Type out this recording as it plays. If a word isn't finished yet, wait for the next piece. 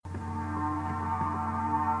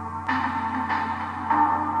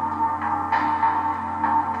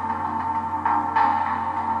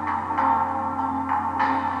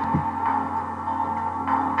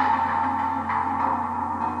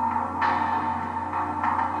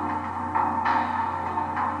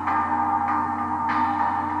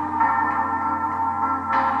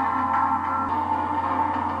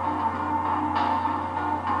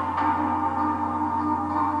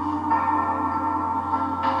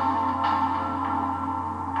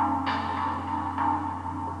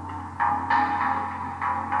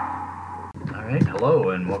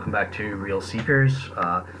Hello and welcome back to Real Seekers.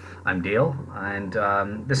 I'm Dale, and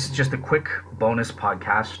this is just a quick bonus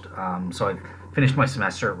podcast. So I've finished my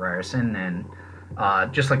semester at Ryerson,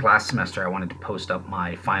 and just like last semester, I wanted to post up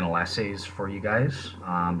my final essays for you guys.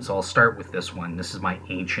 So I'll start with this one. This is my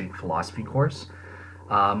ancient philosophy course.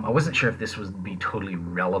 I wasn't sure if this would be totally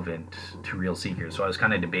relevant to Real Seekers, so I was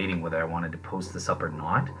kind of debating whether I wanted to post this up or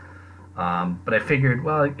not. But I figured,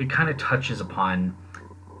 well, it kind of touches upon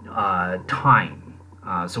time.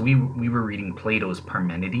 So we were reading Plato's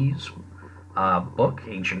Parmenides book,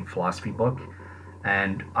 ancient philosophy book,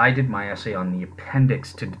 and I did my essay on the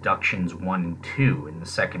appendix to deductions 1 and 2 in the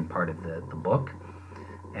second part of the book.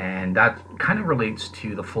 And that kind of relates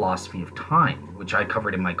to the philosophy of time, which I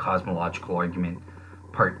covered in my cosmological argument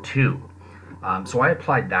part 2. So I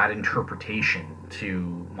applied that interpretation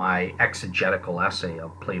to my exegetical essay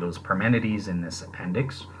of Plato's Parmenides in this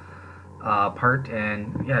appendix part,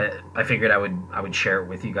 and yeah, I figured I would share it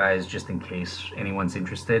with you guys just in case anyone's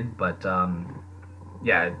interested. But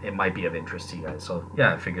yeah, it might be of interest to you guys. So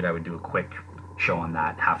yeah, I figured I would do a quick show on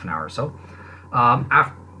that, half an hour or so.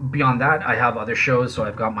 Beyond that, I have other shows. So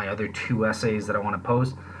I've got my other 2 essays that I want to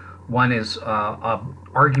post. One is a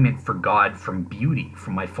argument for God from beauty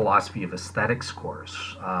from my philosophy of aesthetics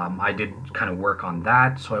course. I did kind of work on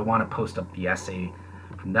that, so I want to post up the essay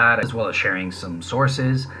from that, as well as sharing some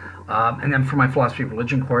sources. And then for my philosophy of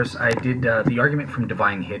religion course, I did the argument from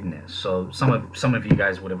divine hiddenness. So some of you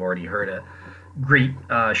guys would have already heard a great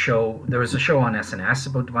show. There was a show on SNS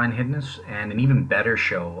about divine hiddenness, and an even better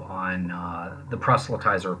show on the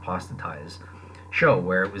proselytize or apostatize show,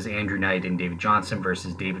 where it was Andrew Knight and David Johnson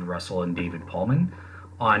versus David Russell and David Paulman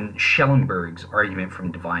on Schellenberg's argument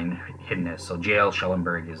from divine hiddenness. So J.L.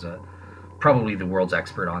 Schellenberg is probably the world's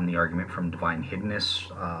expert on the argument from divine hiddenness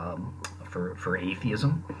for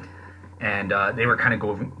atheism. And they were kind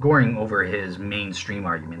of going over his mainstream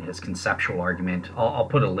argument, his conceptual argument. I'll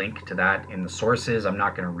put a link to that in the sources. I'm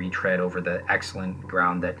not going to retread over the excellent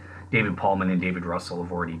ground that David Paulman and David Russell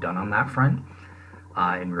have already done on that front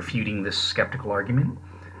in refuting this skeptical argument.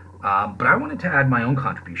 But I wanted to add my own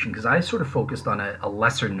contribution because I sort of focused on a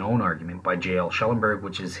lesser known argument by J.L. Schellenberg,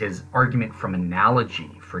 which is his argument from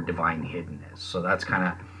analogy for divine hiddenness. So that's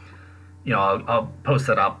kind of, I'll post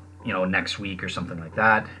that up next week or something like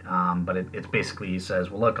that. But it's basically, he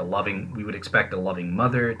says, well, look, we would expect a loving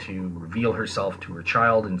mother to reveal herself to her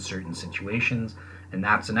child in certain situations, and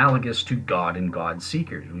that's analogous to God and God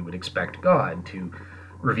seekers. We would expect God to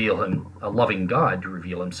a loving God to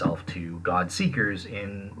reveal himself to God seekers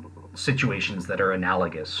in situations that are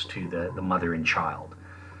analogous to the mother and child.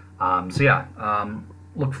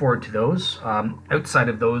 Look forward to those. Outside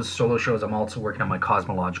of those solo shows, I'm also working on my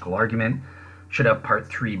cosmological argument. Should have part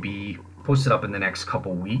 3B posted up in the next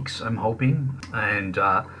couple weeks, I'm hoping. And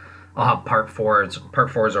I'll have part 4.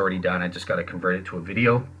 Part 4 is already done. I just got to convert it to a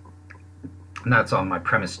video. And that's on my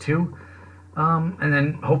premise 2. And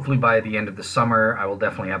then hopefully by the end of the summer, I will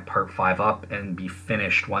definitely have part 5 up and be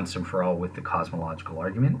finished once and for all with the cosmological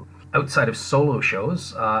argument. Outside of solo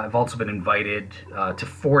shows, I've also been invited to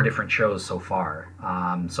 4 different shows so far.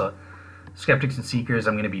 So Skeptics and Seekers,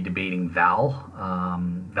 I'm going to be debating Val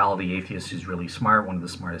the atheist who's really smart, one of the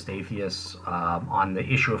smartest atheists, on the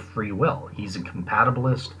issue of free will. He's a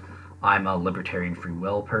compatibilist. I'm a libertarian free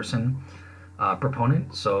will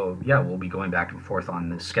proponent. So yeah, we'll be going back and forth on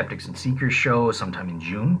the Skeptics and Seekers show sometime in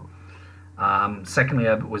June. Secondly,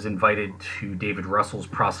 I was invited to David Russell's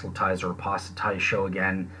Proselytize or Apostatize show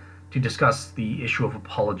again to discuss the issue of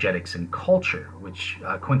apologetics and culture, which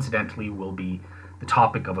coincidentally will be the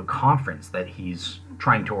topic of a conference that he's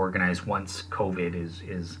trying to organize once COVID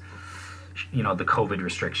is the COVID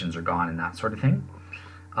restrictions are gone and that sort of thing.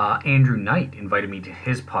 Andrew Knight invited me to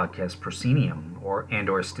his podcast Proscenium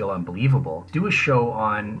or Still Unbelievable to do a show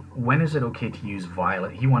on when is it okay to use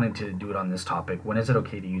violence. He wanted to do it on this topic. When is it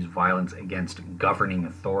okay to use violence against governing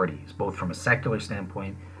authorities, both from a secular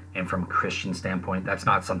standpoint and from a Christian standpoint? That's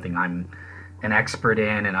not something I'm an expert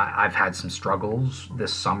in, and I've had some struggles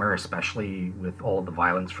this summer, especially with all the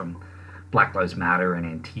violence from Black Lives Matter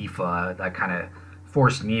and Antifa. That kind of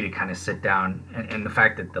forced me to kind of sit down, and the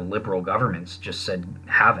fact that the liberal governments just said,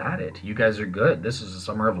 have at it. You guys are good. This is a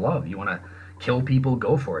summer of love. You want to kill people,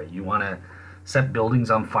 go for it. You want to set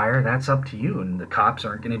buildings on fire, that's up to you, and the cops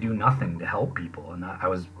aren't going to do nothing to help people. And I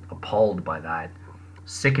was appalled by that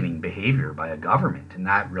sickening behavior by a government, and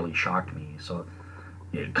that really shocked me. So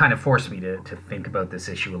it kind of forced me to think about this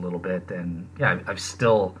issue a little bit. And yeah, I've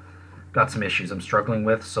still got some issues I'm struggling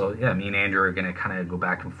with. So yeah, me and Andrew are going to kind of go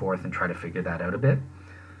back and forth and try to figure that out a bit.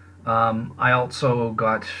 I also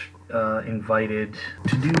got invited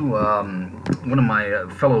to do one of my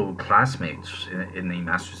fellow classmates in the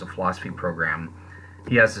Masters of Philosophy program.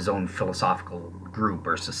 He has his own philosophical group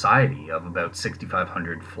or society of about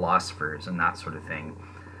 6,500 philosophers and that sort of thing.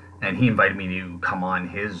 And he invited me to come on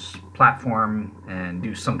his platform and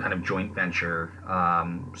do some kind of joint venture.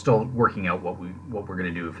 Still working out what we're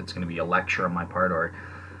going to do, if it's going to be a lecture on my part, or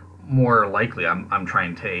more likely, I'm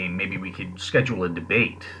trying to maybe we could schedule a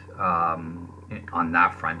debate on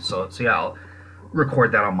that front. So yeah, I'll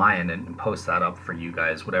record that on my end and post that up for you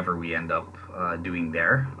guys, whatever we end up doing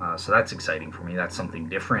there. So that's exciting for me. That's something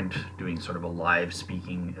different, doing sort of a live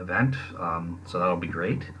speaking event. So that'll be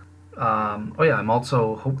great. Oh yeah, I'm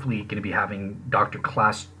also hopefully going to be having Dr.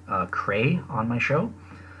 Klaas Cray on my show.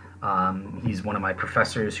 He's one of my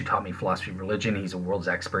professors who taught me philosophy of religion. He's a world's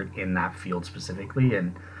expert in that field specifically,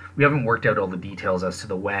 and we haven't worked out all the details as to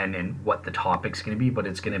the when and what the topic's going to be, but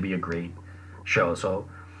it's going to be a great show. So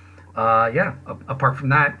yeah, apart from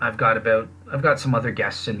that, I've got some other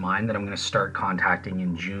guests in mind that I'm going to start contacting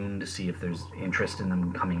in June to see if there's interest in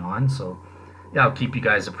them coming on. So yeah, I'll keep you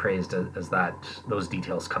guys appraised as those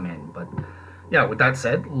details come in. But yeah, with that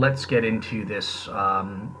said, let's get into this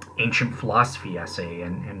ancient philosophy essay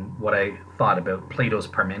and what I thought about Plato's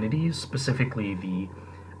Parmenides, specifically the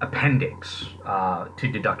appendix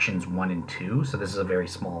to deductions 1 and 2. So this is a very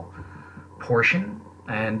small portion.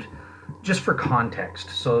 And just for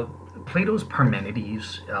context, so Plato's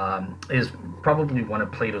Parmenides is probably one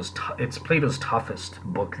of Plato's toughest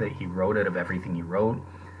book that he wrote out of everything he wrote.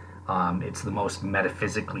 It's the most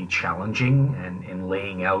metaphysically challenging and in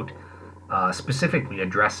laying out, specifically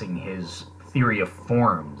addressing his theory of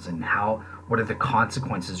forms and what are the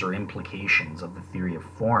consequences or implications of the theory of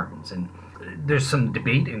forms. And there's some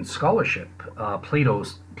debate in scholarship.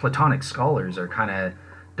 Platonic scholars are kind of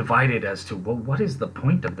divided as to, well, what is the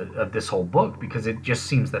point of this whole book? Because it just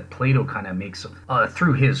seems that Plato kind of makes,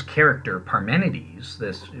 through his character Parmenides,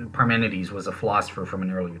 Parmenides was a philosopher from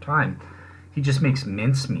an earlier time, he just makes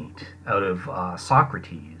mincemeat out of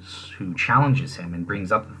Socrates, who challenges him and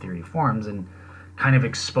brings up the theory of forms and kind of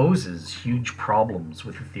exposes huge problems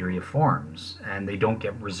with the theory of forms, and they don't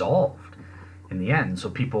get resolved in the end. So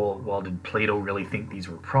people, well, did Plato really think these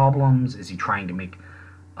were problems? Is he trying to make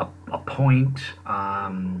a point?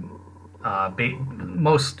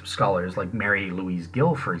 Most scholars, like Mary Louise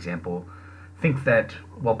Gill, for example, think that,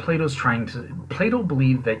 well, Plato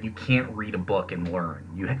believed that you can't read a book and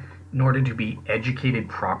learn. In order to be educated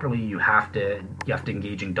properly, you have to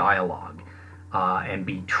engage in dialogue and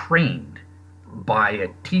be trained by a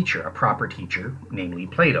teacher, a proper teacher, namely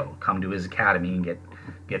Plato. Come to his academy and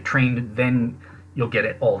get trained, then you'll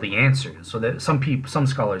get all the answers. So that some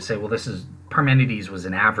scholars say, well, Parmenides was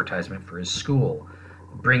an advertisement for his school.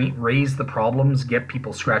 Raise the problems, get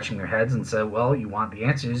people scratching their heads and say, well, you want the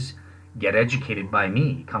answers, get educated by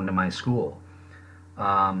me, come to my school.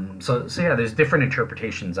 So yeah, there's different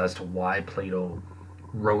interpretations as to why Plato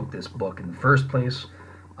wrote this book in the first place.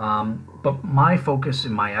 But my focus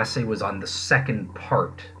in my essay was on the second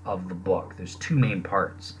part of the book. There's two main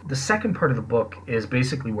parts. The second part of the book is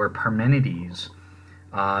basically where Parmenides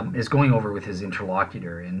is going over with his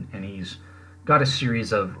interlocutor, and he's got a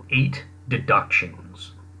series of 8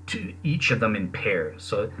 deductions, to each of them in pairs.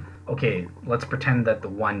 So, okay, let's pretend that the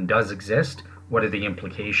one does exist. What are the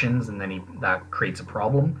implications? And then that creates a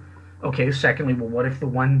problem. Okay, secondly, well, what if the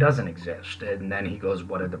one doesn't exist? And then he goes,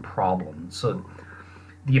 what are the problems? So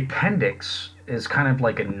the appendix is kind of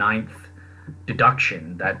like a 9th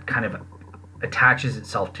deduction that kind of attaches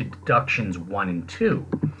itself to deductions 1 and 2.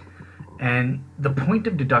 And the point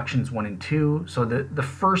of deductions 1 and 2, so the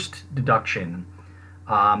first deduction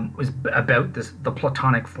was about the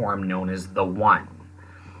Platonic form known as the one.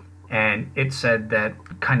 And it said that,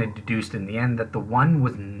 kind of deduced in the end, that the one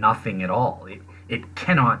was nothing at all. It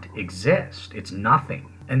cannot exist. It's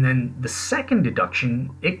nothing. And then the second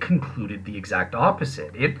deduction, it concluded the exact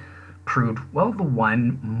opposite. It proved, well, the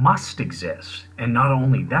one must exist. And not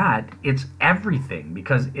only that, it's everything,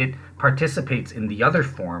 because it participates in the other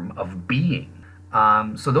form of being.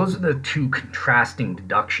 So those are the two contrasting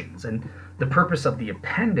deductions. And the purpose of the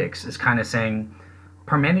appendix is kind of saying,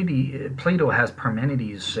 Plato has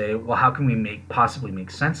Parmenides say, well, how can we possibly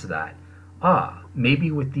make sense of that?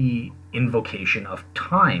 Maybe with the invocation of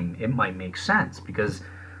time, it might make sense, because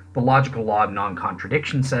the logical law of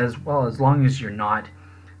non-contradiction says, well, as long as you're not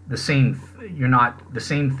the same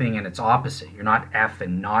thing and its opposite, you're not F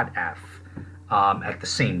and not F at the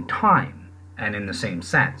same time and in the same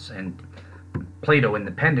sense. And Plato in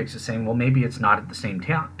the appendix is saying, well, maybe it's not at the same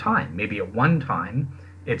time. Maybe at one time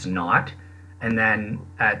it's not, and then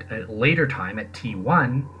at a later time, at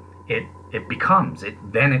T1, it becomes it.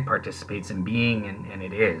 Then it participates in being, and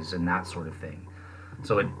it is, and that sort of thing.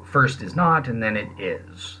 So it first is not, and then it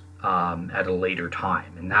is at a later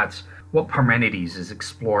time, and that's what Parmenides is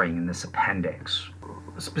exploring in this appendix.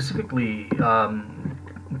 Specifically,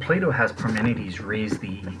 Plato has Parmenides raise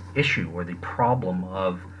the issue or the problem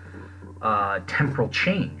of temporal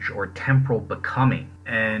change or temporal becoming.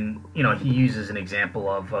 And, he uses an example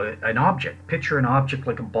of an object. Picture an object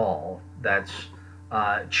like a ball that's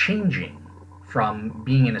changing from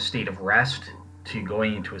being in a state of rest to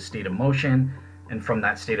going into a state of motion, and from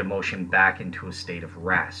that state of motion back into a state of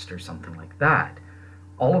rest or something like that.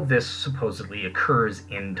 All of this supposedly occurs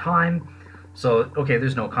in time. So, okay,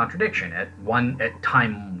 there's no contradiction. At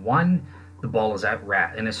time 1, the ball is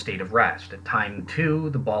in a state of rest. At time 2,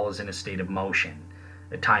 the ball is in a state of motion.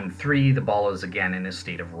 At time 3, the ball is again in a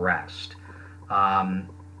state of rest.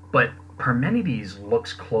 But Parmenides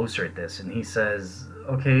looks closer at this, and he says,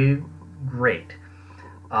 okay, great.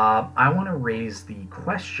 I want to raise the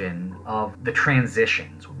question of the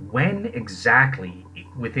transitions. When exactly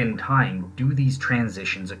within time do these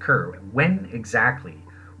transitions occur? When exactly?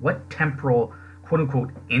 What temporal,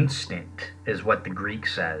 quote-unquote, instant is what the Greek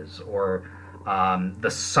says, or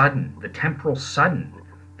the temporal sudden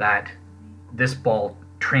that this ball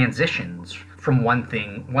transitions from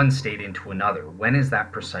one state into another. When is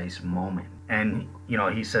that precise moment? And,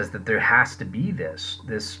 he says that there has to be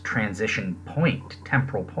this transition point,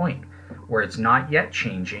 temporal point, where it's not yet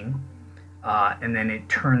changing, and then it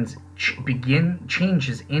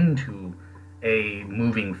changes into a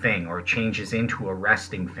moving thing, or changes into a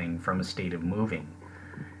resting thing from a state of moving.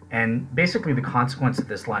 And basically the consequence of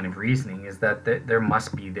this line of reasoning is that there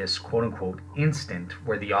must be this quote-unquote instant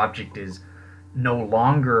where the object is no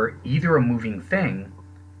longer either a moving thing,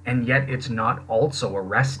 and yet it's not also a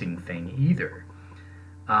resting thing either.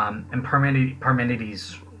 And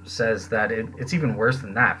Parmenides says that it's even worse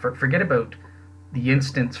than that. Forget about the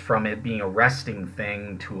instance from it being a resting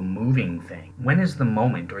thing to a moving thing. When is the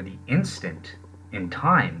moment or the instant in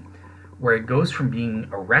time where it goes from being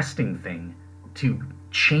a resting thing to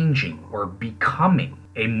changing or becoming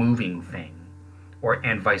a moving thing,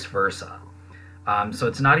 and vice versa? So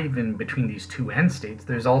it's not even between these two end states.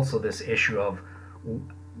 There's also this issue of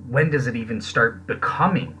when does it even start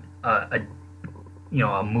becoming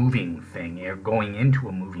a moving thing, or going into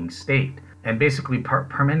a moving state. And basically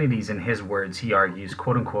Parmenides, in his words, he argues,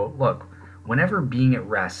 quote unquote, look, whenever being at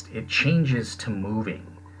rest, it changes to moving,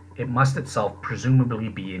 it must itself presumably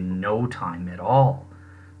be in no time at all.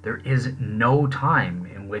 There is no time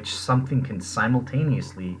in which something can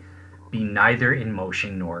simultaneously be neither in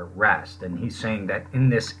motion nor at rest. And he's saying that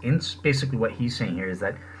basically what he's saying here is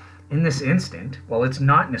that in this instant, while it's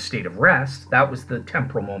not in a state of rest, that was the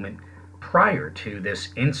temporal moment prior to this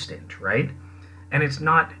instant, right? And it's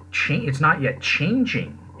not yet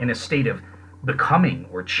changing in a state of becoming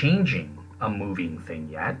or changing a moving thing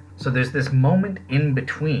yet. So there's this moment in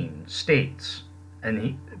between states,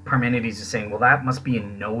 and Parmenides is saying, well, that must be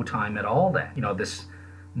in no time at all then. This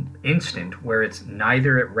instant where it's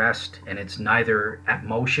neither at rest, and it's neither at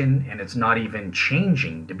motion, and it's not even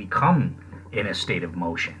changing to become in a state of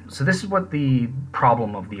motion. So this is what the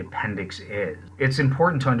problem of the appendix is. It's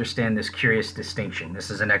important to understand this curious distinction. This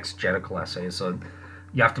is an exegetical essay, so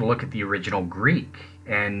you have to look at the original Greek,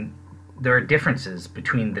 and there are differences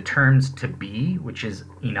between the terms to be, which is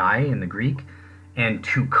inai in the Greek, and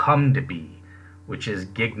to come to be, which is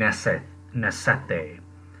gignesete.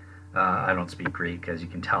 I don't speak Greek, as you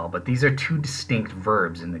can tell, but these are two distinct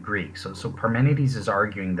verbs in the Greek. So Parmenides is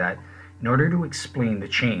arguing that in order to explain the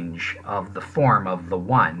change of the form of the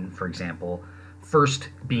one, for example, first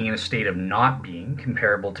being in a state of not being,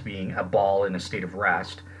 comparable to being a ball in a state of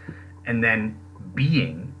rest, and then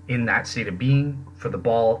being in that state of being for the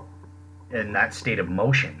ball in that state of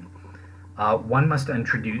motion, one must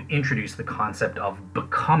introduce the concept of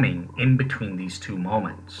becoming in between these two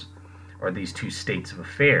moments, or these two states of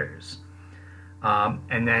affairs.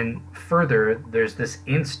 And then further, there's this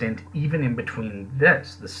instant even in between the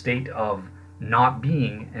state of not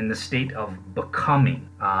being and the state of becoming.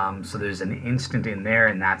 So there's an instant in there,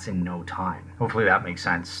 and that's in no time. Hopefully that makes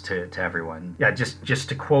sense to everyone. Yeah, just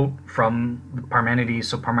to quote from Parmenides.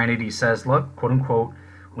 So Parmenides says, look, quote unquote,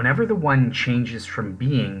 whenever the one changes from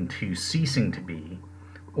being to ceasing to be,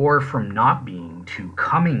 or from not being to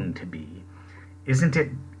coming to be, isn't it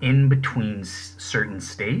in between certain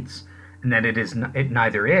states? And that it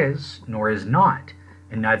neither is nor is not,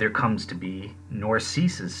 and neither comes to be nor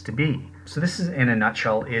ceases to be. So this is, in a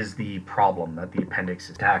nutshell, is the problem that the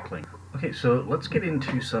appendix is tackling. Okay, so let's get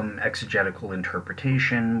into some exegetical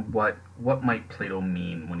interpretation. What might Plato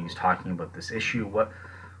mean when he's talking about this issue?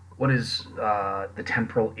 what is the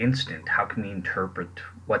temporal instant? How can we interpret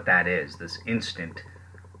what that is? This instant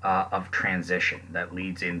of transition that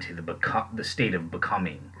leads into the state of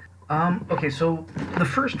becoming. Okay, so the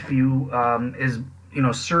first view is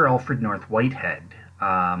Sir Alfred North Whitehead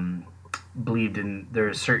believed in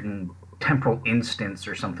there's certain temporal instants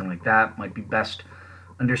or something like that might be best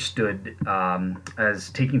understood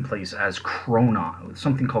as taking place as chronon,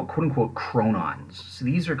 something called quote unquote chronons. So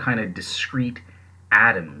these are kind of discrete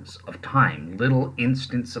atoms of time, little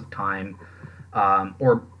instants of time,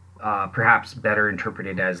 or perhaps better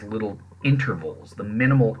interpreted as little intervals, the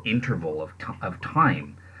minimal interval of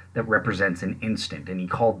time that represents an instant. And he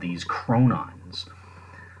called these chronons.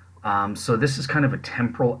 So this is kind of a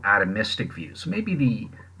temporal atomistic view. So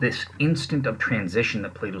maybe this instant of transition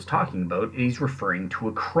that Plato's talking about, he's referring to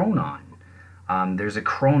a chronon. There's a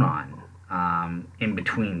chronon in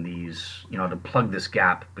between these, to plug this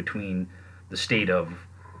gap between the state of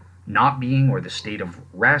not being or the state of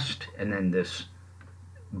rest and then this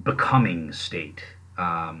becoming state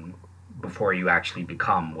before you actually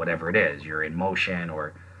become whatever it is. You're in motion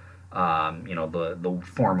or, the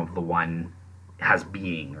form of the one has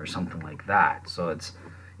being or something like that. So it's,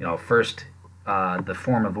 first the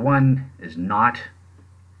form of the one is not,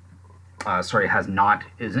 has not,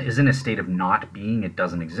 is in a state of not being, it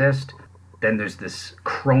doesn't exist. Then there's this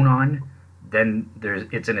chronon, then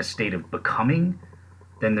it's in a state of becoming,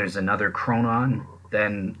 then there's another chronon,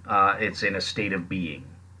 then it's in a state of being.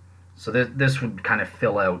 So this would kind of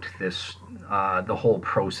fill out this, the whole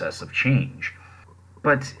process of change.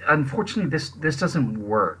 But unfortunately, this doesn't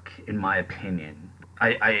work, in my opinion.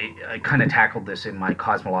 I kind of tackled this in my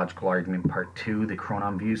cosmological argument part 2, the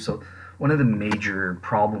chronon view. So one of the major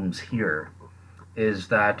problems here is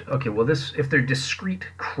that, okay, well, if they're discrete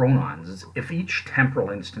chronons, if each temporal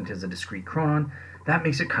instant is a discrete chronon, that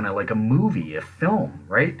makes it kind of like a movie, a film,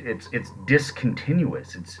 right? It's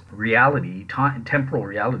discontinuous. It's reality, temporal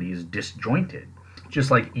reality is disjointed. Just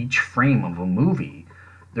like each frame of a movie,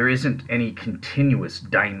 there isn't any continuous,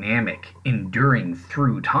 dynamic, enduring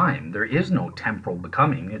through time. There is no temporal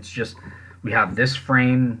becoming. It's just we have this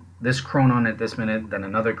frame, this chronon at this minute, then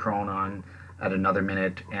another chronon at another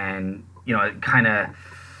minute, and it kind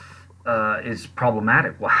of is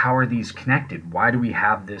problematic. Well, how are these connected? Why do we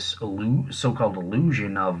have this so-called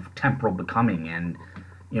illusion of temporal becoming and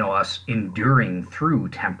us enduring through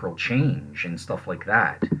temporal change and stuff like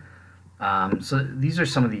that? So these are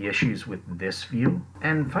some of the issues with this view.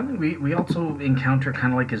 And finally, we also encounter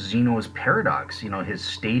kind of like a Zeno's paradox, his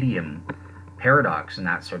stadium paradox and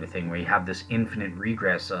that sort of thing, where you have this infinite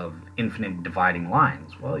regress of infinite dividing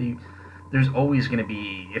lines. Well, there's always going to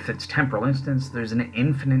be, if it's temporal instants, there's an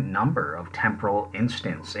infinite number of temporal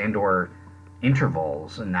instants and or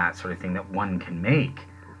intervals and that sort of thing that one can make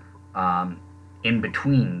in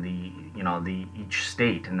between the each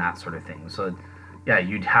state and that sort of thing. So yeah,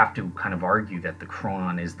 you'd have to kind of argue that the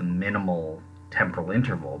chronon is the minimal temporal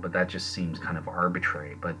interval, but that just seems kind of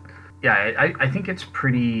arbitrary. But yeah, I think it's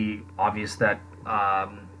pretty obvious that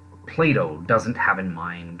Plato doesn't have in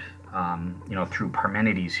mind, through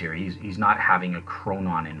Parmenides here, he's not having a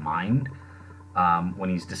chronon in mind when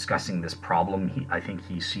he's discussing this problem. I think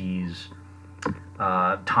he sees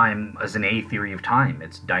time as an A theory of time.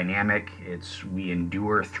 It's dynamic, we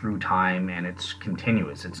endure through time, and it's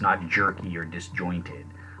continuous. It's not jerky or disjointed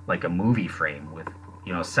like a movie frame with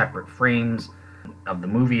separate frames of the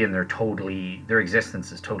movie, and their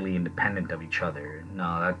existence is totally independent of each other.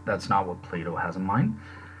 No, that's not what Plato has in mind.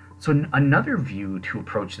 So another view to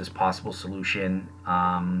approach this possible solution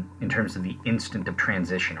in terms of the instant of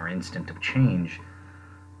transition or instant of change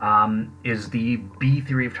is the B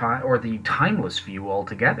theory of time, or the timeless view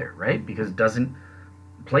altogether, right? Because doesn't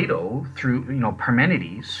Plato, through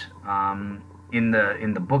Parmenides, in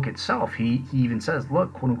the book itself, he even says,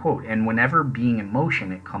 look, quote unquote, and whenever being in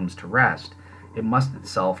motion it comes to rest, it must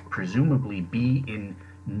itself presumably be in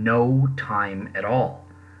no time at all.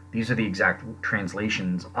 These are the exact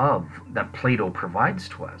translations of that Plato provides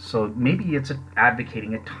to us. So maybe it's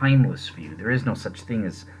advocating a timeless view. There is no such thing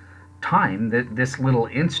as time, that this little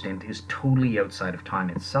instant is totally outside of time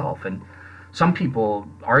itself. And some people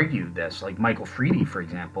argue this, like Michael Freedy, for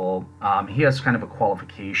example. He has kind of a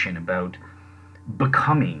qualification about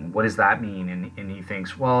becoming. What does that mean? And he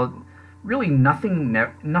thinks, well, really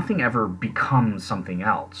nothing ever becomes something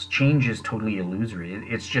else. Change is totally illusory.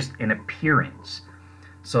 It's just an appearance.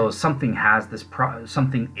 So something has this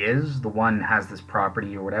something is, the one has this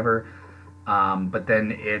property or whatever, but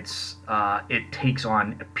then it takes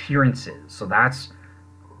on appearances. So that's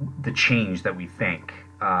the change that we think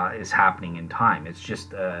is happening in time. It's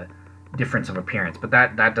just a difference of appearance, but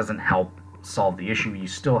that doesn't help solve the issue. You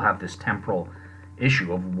still have this temporal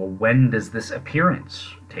issue of, well, when does this appearance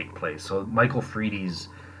take place? So Michael Freedy's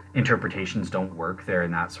interpretations don't work there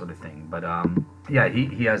and that sort of thing. But yeah,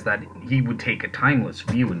 he has that. He would take a timeless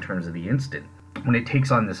view in terms of the instant. When it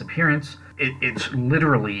takes on this appearance, it's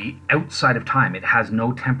literally outside of time. It has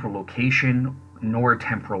no temporal location nor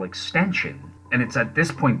temporal extension. And it's at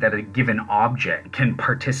this point that a given object can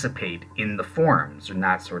participate in the forms and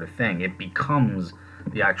that sort of thing. It becomes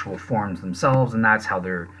the actual forms themselves, and that's how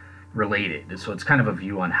they're related. So it's kind of a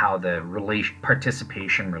view on how the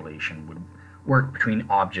participation relation would work between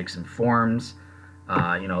objects and forms.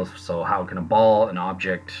 So how can a ball, an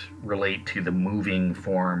object, relate to the moving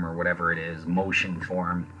form or whatever it is, motion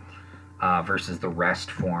form, versus the rest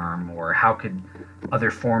form? Or how could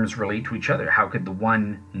other forms relate to each other? How could the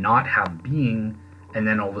one not have being and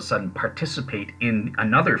then all of a sudden participate in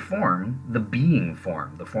another form, the being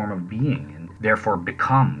form, the form of being, and therefore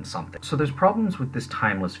become something? So there's problems with this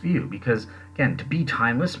timeless view because, again, to be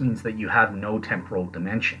timeless means that you have no temporal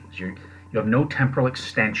dimensions. You have no temporal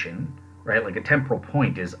extension, right? Like a temporal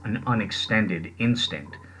point is an unextended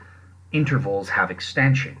instant. Intervals have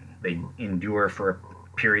extension. They endure for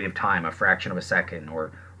a period of time, a fraction of a second,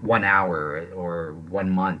 or 1 hour, or 1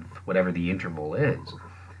 month, whatever the interval is.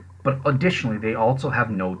 But additionally, they also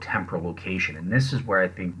have no temporal location. And this is where I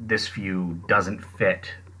think this view doesn't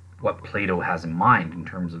fit what Plato has in mind in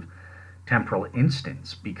terms of temporal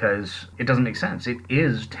instance, because it doesn't make sense. It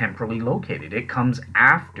is temporally located. It comes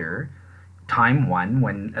after time one,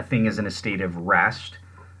 when a thing is in a state of rest,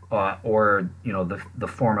 or the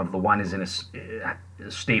form of the one is in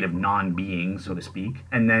a state of non-being, so to speak.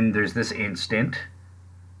 And then there's this instant.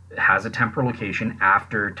 It has a temporal location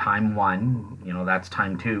after time one, that's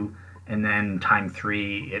time two, and then time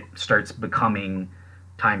three, it starts becoming.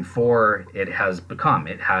 Time four, it has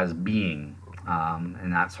being,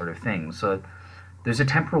 and that sort of thing. So there's a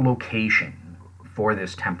temporal location for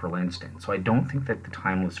this temporal instant. So I don't think that the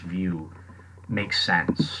timeless view makes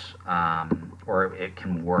sense, or it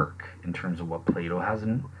can work in terms of what Plato has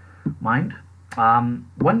in mind.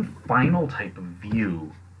 One final type of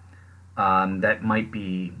view that might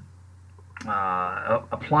be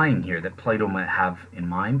applying here that Plato might have in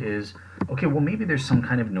mind is, okay, well, maybe there's some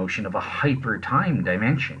kind of notion of a hyper-time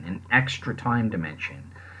dimension, an extra time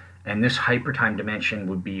dimension. And this hyper-time dimension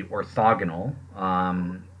would be orthogonal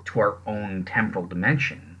to our own temporal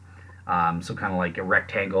dimension. So kind of like a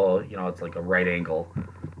rectangle, it's like a right angle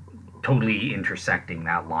totally intersecting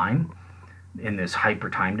that line in this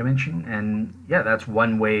hyper-time dimension. And yeah, that's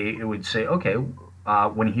one way it would say, okay,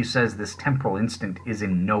 when he says this temporal instant is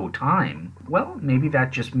in no time, well, maybe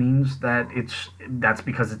that just means that that's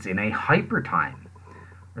because it's in a hypertime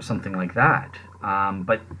or something like that.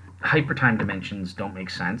 But hypertime dimensions don't make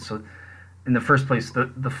sense. So in the first place,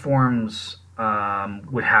 the forms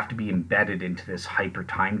would have to be embedded into this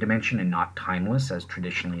hypertime dimension and not timeless as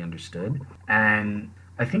traditionally understood. And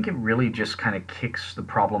I think it really just kind of kicks the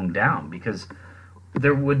problem down, because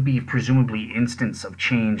there would be presumably instance of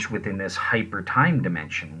change within this hyper time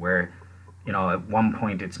dimension where, at one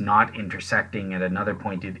point it's not intersecting, at another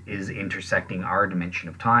point it is intersecting our dimension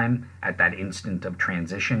of time at that instant of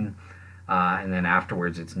transition, and then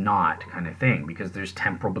afterwards it's not, kind of thing, because there's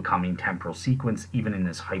temporal becoming temporal sequence even in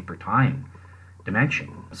this hyper time dimension.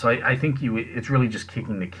 So I think it's really just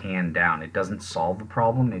kicking the can down. It doesn't solve the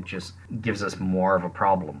problem, it just gives us more of a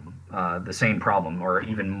problem. The same problem, or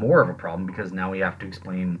even more of a problem, because now we have to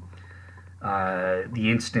explain the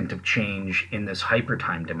instant of change in this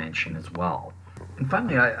hypertime dimension as well. And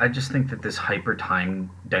finally, I just think that this hypertime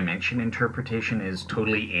dimension interpretation is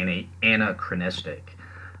totally anachronistic.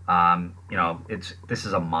 This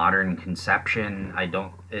is a modern conception.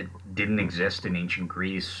 It didn't exist in ancient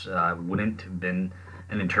Greece. Wouldn't have been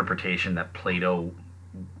an interpretation that Plato,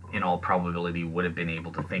 in all probability, would have been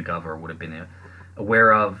able to think of or would have been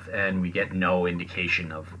aware of, and we get no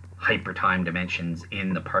indication of hypertime dimensions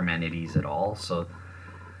in the Parmenides at all. So,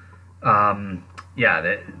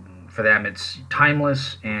 for them it's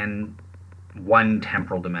timeless and one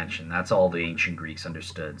temporal dimension. That's all the ancient Greeks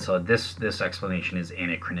understood. So this explanation is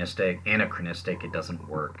anachronistic. It doesn't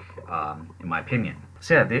work, in my opinion.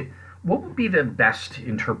 So yeah, what would be the best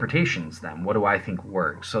interpretations then? What do I think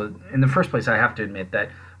works? So in the first place, I have to admit that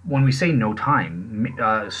when we say no time,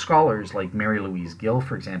 scholars like Mary Louise Gill,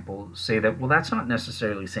 for example, say that, well, that's not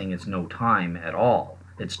necessarily saying it's no time at all.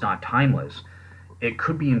 It's not timeless. It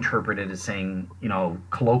could be interpreted as saying,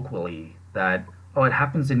 colloquially, that, oh, it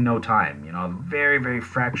happens in no time, a very, very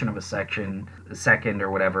fraction of a second or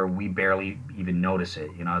whatever, we barely even notice it.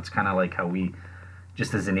 It's kind of like how we,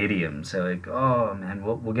 just as an idiom, say like, oh man,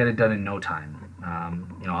 we'll get it done in no time.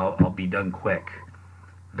 I'll be done quick,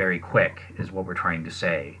 very quick, is what we're trying to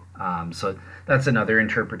say. So that's another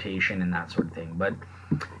interpretation and that sort of thing. But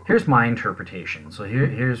here's my interpretation. So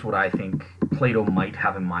here's what I think Plato might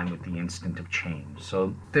have in mind with the instant of change.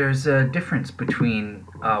 So there's a difference between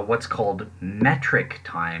what's called metric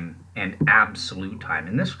time and absolute time,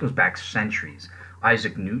 and this goes back centuries.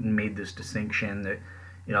 Isaac Newton made this distinction. That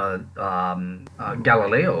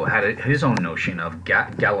Galileo had his own notion of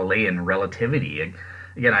Galilean relativity.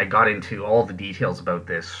 Again, I got into all the details about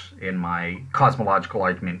this in my Cosmological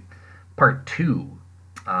Argument Part 2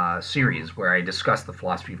 series, where I discuss the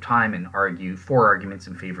philosophy of time and argue 4 arguments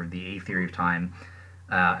in favor of the A theory of time,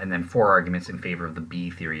 and then 4 arguments in favor of the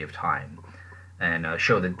B theory of time, and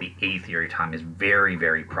show that the A theory of time is very,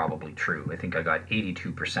 very probably true. I think I got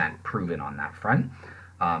 82% proven on that front.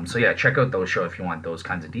 So yeah, check out those shows if you want those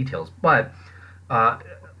kinds of details. But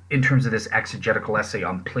in terms of this exegetical essay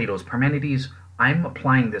on Plato's Parmenides, I'm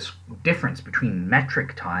applying this difference between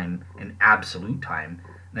metric time and absolute time.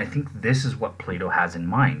 And I think this is what Plato has in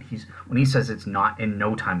mind. When he says it's not in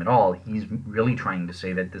no time at all, he's really trying to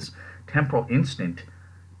say that this temporal instant,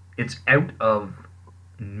 it's out of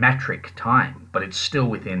metric time, but it's still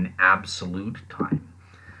within absolute time.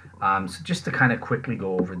 So just to kind of quickly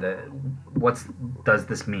go over what does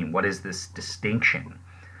this mean? What is this distinction?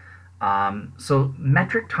 So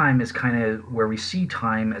metric time is kind of where we see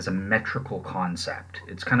time as a metrical concept.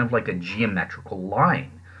 It's kind of like a geometrical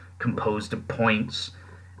line composed of points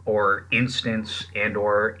or instants and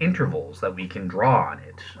or intervals that we can draw on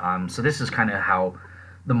it. So this is kind of how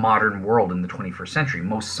the modern world in the 21st century,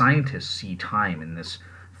 most scientists see time in this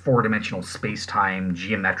four-dimensional space-time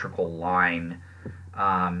geometrical line.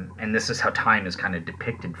 And this is how time is kind of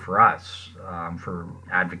depicted for us, for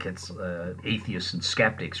advocates, atheists and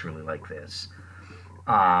skeptics really like this.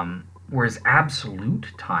 Whereas absolute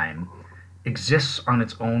time exists on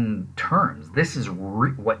its own terms. This is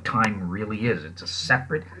what time really is. It's a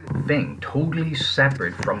separate thing, totally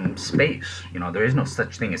separate from space. There is no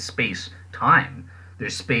such thing as space-time.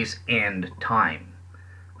 There's space and time.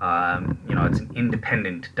 It's an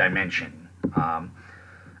independent dimension.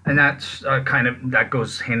 And that's that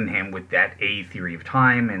goes hand in hand with that A theory of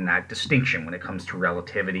time and that distinction when it comes to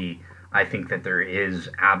relativity. I think that there is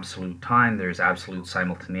absolute time, there's absolute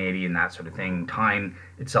simultaneity and that sort of thing. Time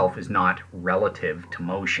itself is not relative to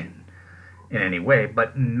motion in any way,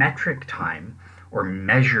 but metric time or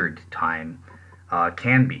measured time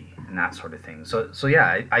can be, and that sort of thing. So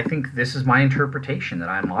yeah, I think this is my interpretation that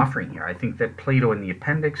I'm offering here. I think that Plato in the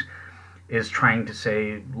appendix is trying to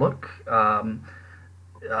say, look,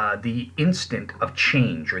 the instant of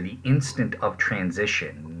change or the instant of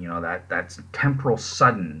transition, that's temporal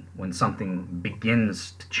sudden when something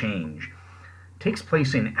begins to change, takes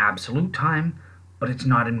place in absolute time, but it's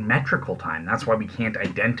not in metrical time. That's why we can't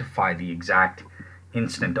identify the exact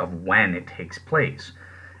instant of when it takes place.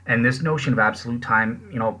 And this notion of absolute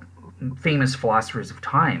time, famous philosophers of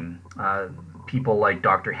time, people like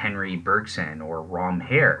Dr. Henry Bergson or Rom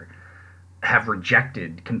Hare, have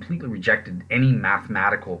completely rejected any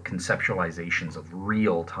mathematical conceptualizations of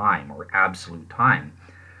real time or absolute time,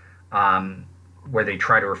 where they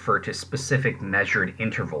try to refer to specific measured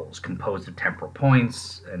intervals composed of temporal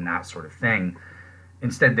points and that sort of thing.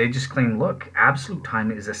 Instead, they just claim, look, absolute time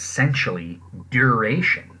is essentially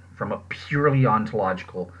duration. From a purely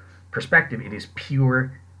ontological perspective, it is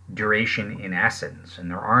pure duration in essence, and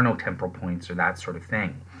there are no temporal points or that sort of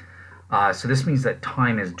thing. So this means that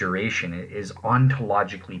time as duration is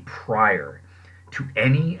ontologically prior to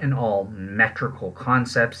any and all metrical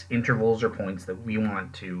concepts, intervals, or points that we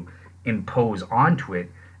want to impose onto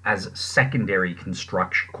it as secondary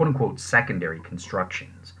construction, quote-unquote secondary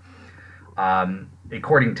constructions.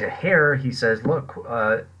 According to Hare, he says, look,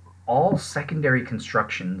 all secondary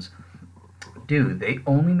constructions they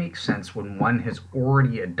only make sense when one has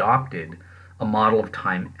already adopted a model of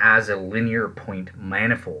time as a linear point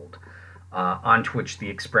manifold, onto which the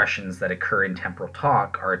expressions that occur in temporal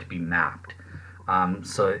talk are to be mapped.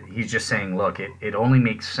 So he's just saying, look, it only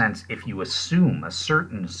makes sense if you assume,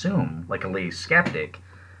 like a lay skeptic,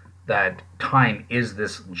 that time is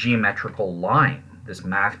this geometrical line, this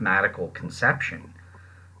mathematical conception,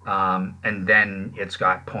 and then it's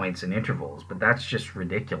got points and intervals. But that's just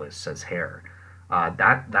ridiculous, says Hare.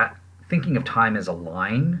 That thinking of time as a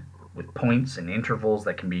line with points and intervals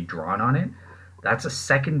that can be drawn on it, that's a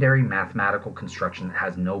secondary mathematical construction that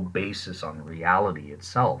has no basis on reality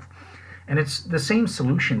itself. And it's the same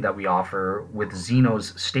solution that we offer with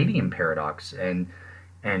Zeno's stadium paradox and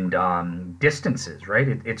distances, right?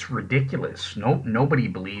 It's ridiculous. Nobody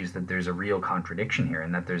believes that there's a real contradiction here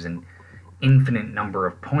and that there's an infinite number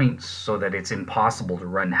of points so that it's impossible to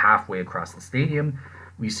run halfway across the stadium.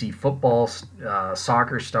 We see football,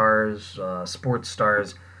 soccer stars, sports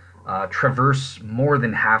stars traverse more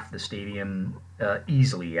than half the stadium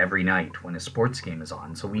easily every night when a sports game is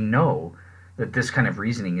on. So we know that this kind of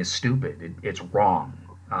reasoning is stupid. It's wrong.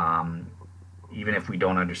 Even if we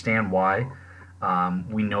don't understand why,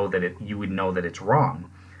 we know that you would know that it's wrong.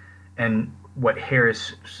 And what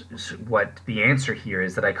the answer here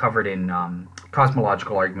is that I covered in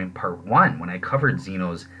Cosmological Argument Part 1, when I covered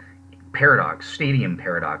Zeno's stadium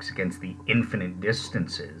paradox against the infinite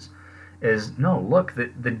distances, is no, look,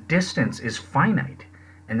 the distance is finite,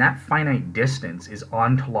 and that finite distance is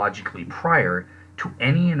ontologically prior to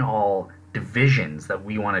any and all divisions that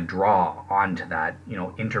we want to draw onto that,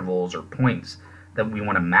 intervals or points that we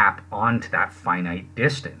want to map onto that finite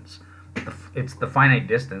distance. It's the finite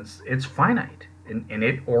distance, it's finite, and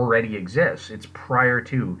it already exists. It's prior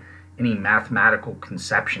to any mathematical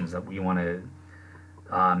conceptions that we want to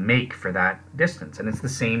make for that distance. And it's the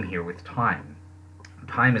same here with time.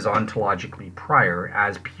 Time is ontologically prior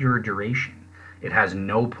as pure duration. It has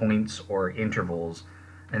no points or intervals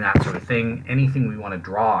and that sort of thing. Anything we want to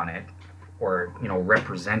draw on it or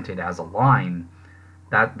represent it as a line,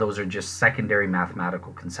 those are just secondary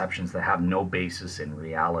mathematical conceptions that have no basis in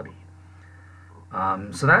reality.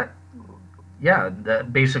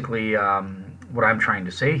 Basically what I'm trying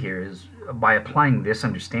to say here is, by applying this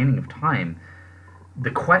understanding of time,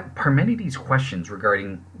 Parmenides' questions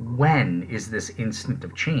regarding when is this instant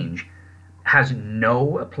of change has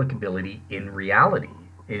no applicability in reality,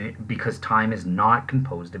 because time is not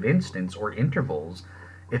composed of instants or intervals.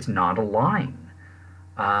 It's not a line.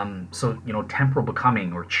 Temporal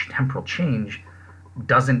becoming or temporal change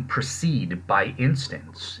doesn't proceed by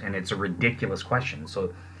instants, and it's a ridiculous question.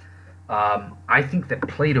 So I think that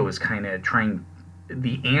Plato is kind of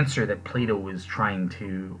the answer that Plato was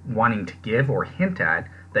wanting to give or hint at,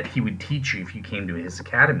 that he would teach you if you came to his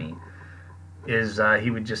academy, is he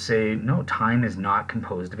would just say, no, time is not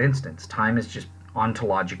composed of instants. Time is just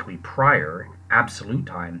ontologically prior. Absolute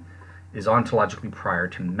time is ontologically prior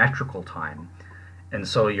to metrical time. And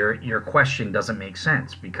so your question doesn't make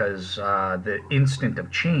sense, because the instant of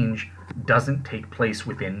change doesn't take place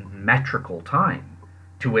within metrical time,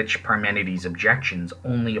 to which Parmenides' objections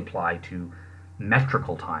only apply to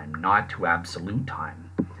metrical time, not to absolute time.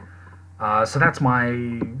 So that's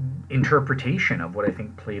my interpretation of what I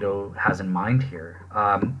think Plato has in mind here.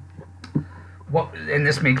 And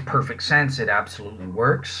this makes perfect sense. It absolutely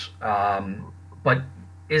works. But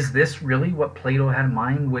is this really what Plato had in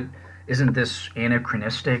mind? Isn't this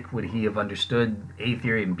anachronistic? Would he have understood A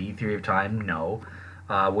theory and B theory of time? No.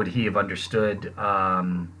 Would he have understood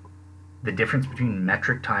the difference between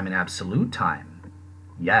metric time and absolute time?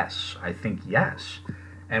 Yes, I think yes.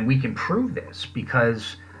 And we can prove this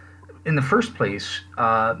because, in the first place,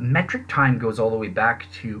 metric time goes all the way back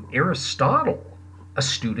to Aristotle, a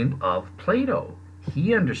student of Plato.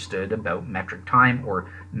 He understood about metric time,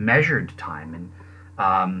 or measured time,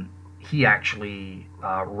 and he actually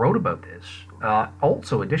wrote about this.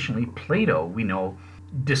 Also, additionally, Plato, we know,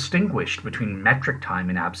 distinguished between metric time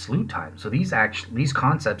and absolute time. So these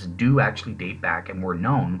concepts do actually date back and were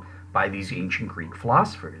known by these ancient Greek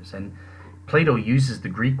philosophers. And Plato uses the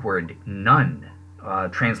Greek word nun,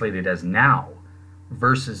 translated as now,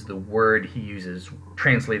 versus the word he uses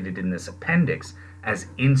translated in this appendix as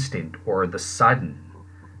instant, or the sudden,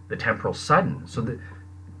 the temporal sudden. So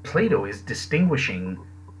Plato is distinguishing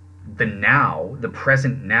the now, the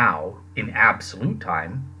present now in absolute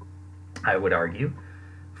time, I would argue,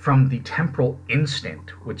 from the temporal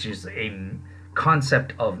instant, which is a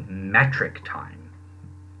concept of metric time.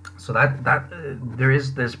 So that there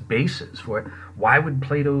is this basis for it. Why would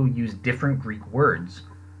Plato use different Greek words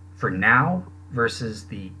for now versus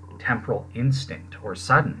the temporal instant or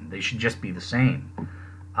sudden? They should just be the same,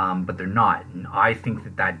 but they're not. And I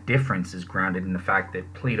think that difference is grounded in the fact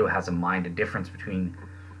that Plato has in mind a difference between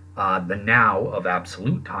the now of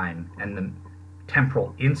absolute time and the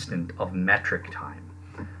temporal instant of metric time,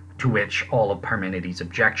 to which all of Parmenides'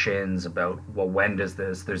 objections about, well, when does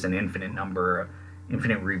there's an infinite number,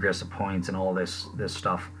 infinite regress of points, and all this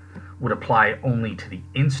stuff would apply only to the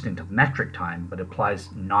instant of metric time, but applies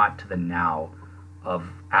not to the now of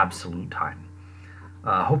absolute time.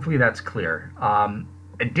 Hopefully that's clear.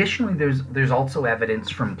 Additionally, there's also evidence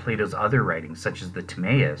from Plato's other writings, such as the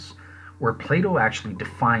Timaeus, where Plato actually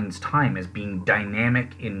defines time as being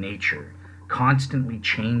dynamic in nature, constantly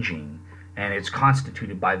changing, and it's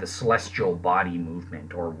constituted by the celestial body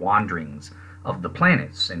movement, or wanderings, of the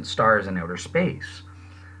planets and stars in outer space.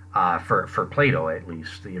 For Plato, at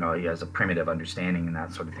least, he has a primitive understanding and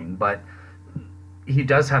that sort of thing. But he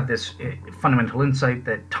does have this fundamental insight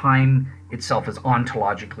that time itself is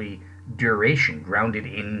ontologically duration, grounded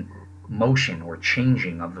in motion or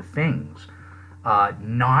changing of the things,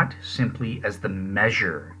 not simply as the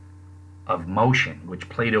measure of motion, which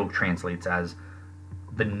Plato translates as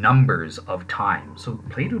the numbers of time. So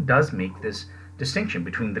Plato does make this distinction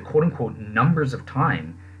between the quote unquote numbers of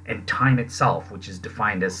time and time itself, which is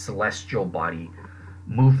defined as celestial body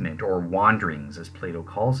movement or wanderings, as Plato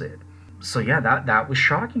calls it. So yeah, that was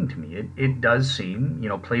shocking to me. It does seem,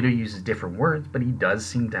 Plato uses different words, but he does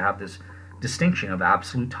seem to have this distinction of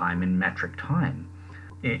absolute time and metric time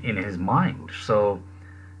in his mind. So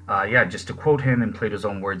yeah, just to quote him in Plato's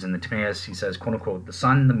own words in the Timaeus, he says, quote unquote, the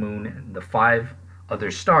sun, the moon, and the 5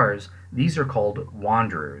 other stars, these are called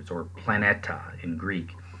wanderers, or planeta in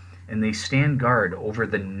Greek, and they stand guard over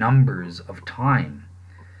the numbers of time.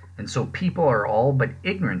 And so people are all but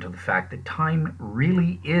ignorant of the fact that time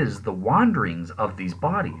really is the wanderings of these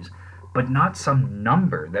bodies, but not some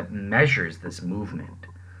number that measures this movement.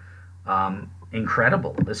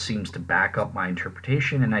 Incredible. This seems to back up my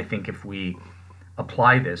interpretation, and I think if we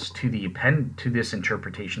apply this to this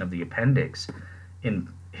interpretation of the appendix in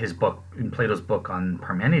his book, in Plato's book on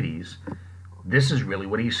Parmenides, this is really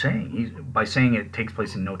what he's saying. By saying it takes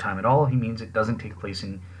place in no time at all, he means it doesn't take place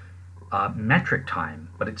in metric time,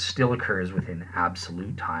 but it still occurs within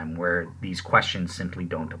absolute time, where these questions simply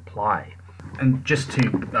don't apply. And just to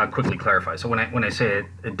quickly clarify, so when I say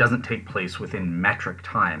it doesn't take place within metric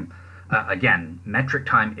time, again, metric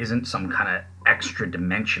time isn't some kind of extra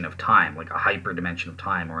dimension of time, like a hyper dimension of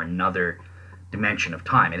time or another dimension of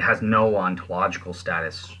time. It has no ontological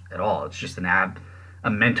status at all. It's just a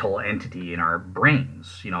mental entity in our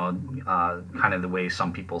brains, kind of the way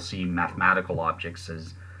some people see mathematical objects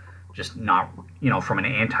as just not, from an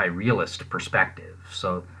anti-realist perspective.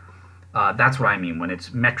 So that's what I mean when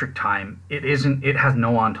it's metric time. It has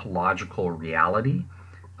no ontological reality.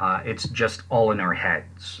 It's just all in our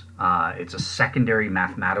heads. It's a secondary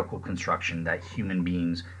mathematical construction that human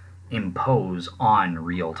beings impose on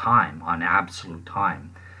real time, on absolute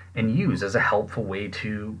time, and use as a helpful way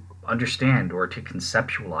to understand or to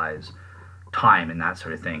conceptualize time and that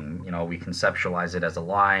sort of thing. We conceptualize it as a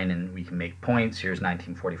line, and we can make points. Here's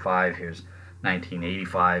 1945, here's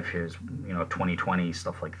 1985, here's 2020,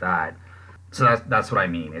 stuff like that. So that's what I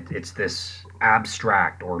mean. It's this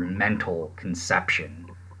abstract or mental conception.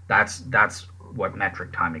 That's what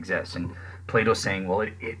metric time exists. And Plato's saying, well,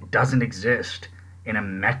 it doesn't exist in a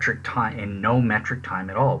metric time, in no metric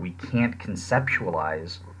time at all. We can't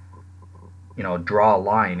conceptualize, draw a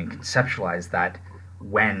line and conceptualize that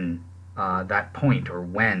when that point, or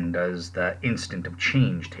when does the instant of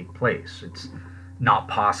change take place. It's not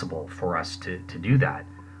possible for us to do that.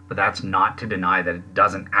 But that's not to deny that it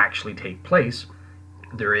doesn't actually take place.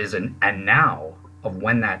 There is a now of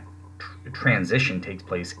when that transition takes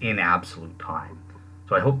place in absolute time.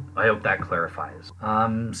 So I hope that clarifies.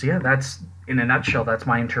 So yeah, that's, in a nutshell, that's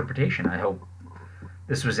my interpretation. I hope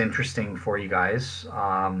this was interesting for you guys.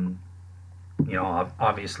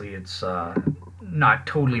 Obviously it's not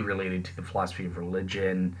totally related to the philosophy of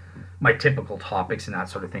religion, my typical topics and that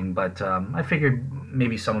sort of thing, but I figured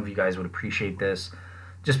maybe some of you guys would appreciate this,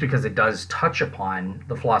 just because it does touch upon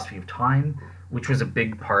the philosophy of time, which was a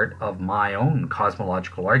big part of my own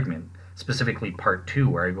cosmological argument, specifically part 2,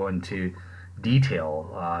 where I go into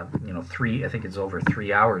detail, I think it's over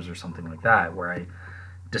 3 hours or something like that, where I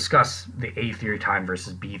discuss the A theory of time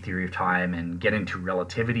versus B theory of time, and get into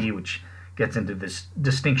relativity, which gets into this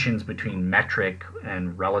distinctions between metric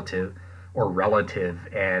and relative, or relative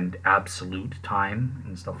and absolute time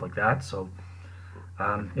and stuff like that. So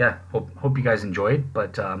hope you guys enjoyed.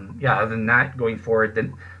 But other than that, going forward,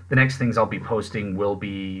 then the next things I'll be posting will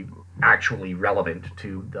be actually relevant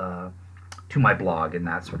to my blog and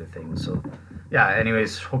that sort of thing. So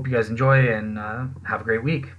anyways, hope you guys enjoy, and have a great week.